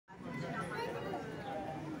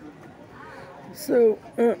So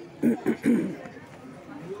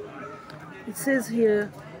it says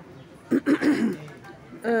here, the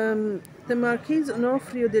Marchese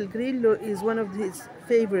Onofrio del Grillo is one of his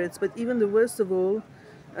favorites, but even the worst of all,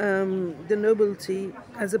 the nobility.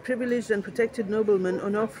 As a privileged and protected nobleman,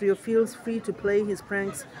 Onofrio feels free to play his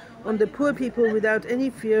pranks on the poor people without any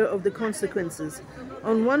fear of the consequences.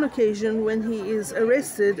 On one occasion, when he is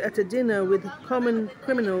arrested at a dinner with common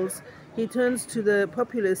criminals, he turns to the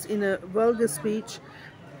populace in a vulgar speech,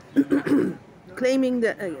 claiming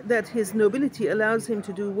that his nobility allows him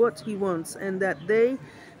to do what he wants and that they,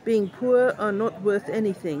 being poor, are not worth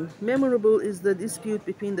anything. Memorable is the dispute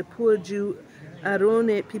between the poor Jew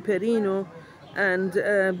Arone Piperno and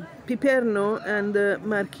the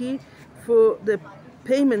Marquis for the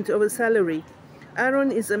payment of a salary.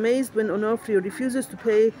 Aaron is amazed when Onofrio refuses to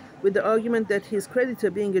pay with the argument that his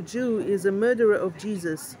creditor, being a Jew, is a murderer of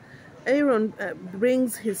Jesus. Aaron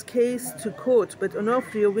brings his case to court, but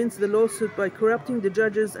Onofrio wins the lawsuit by corrupting the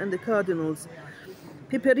judges and the cardinals.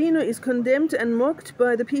 Piperno is condemned and mocked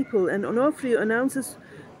by the people, and Onofrio announces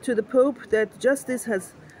to the Pope that justice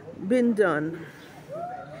has been done,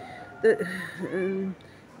 that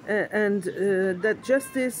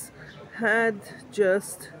justice had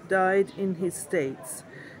just died in his states.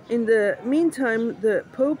 In the meantime, the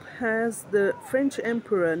Pope has the French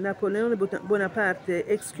Emperor Napoleon Bonaparte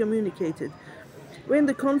excommunicated. When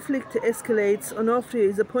the conflict escalates, Onofrio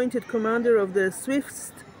is appointed commander of the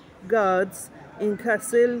Swiss Guards in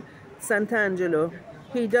Castel Sant'Angelo.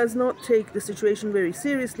 He does not take the situation very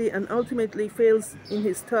seriously and ultimately fails in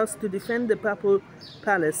his task to defend the papal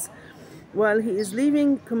palace. While he is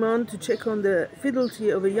leaving command to check on the fidelity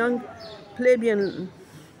of a young plebeian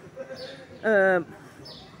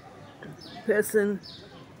person,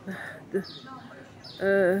 the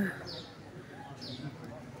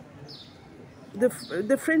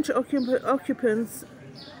French occupants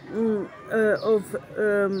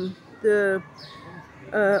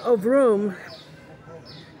of Rome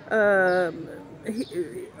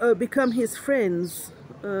become his friends,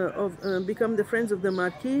 become the friends of the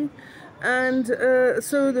Marquis, and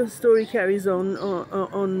so the story carries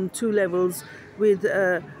on two levels, with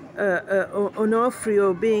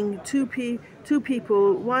Onofrio being two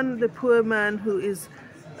people, one the poor man who is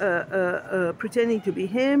pretending to be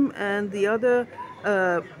him, and the other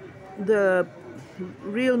the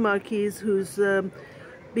real Marquis who's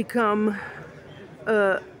become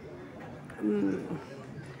a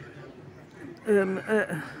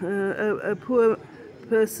poor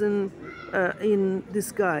person in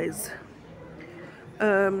disguise.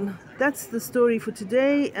 That's the story for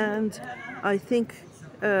today, and I think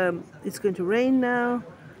it's going to rain now.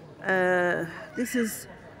 This is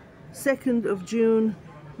 2nd of June.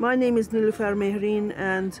 My name is Nilufar Mehrin,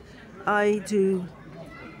 and I do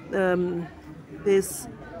this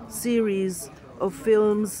series of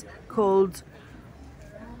films called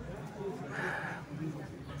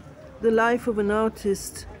The Life of an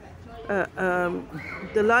Artist, The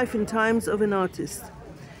Life and Times of an Artist.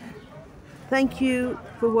 Thank you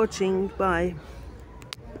for watching. Bye.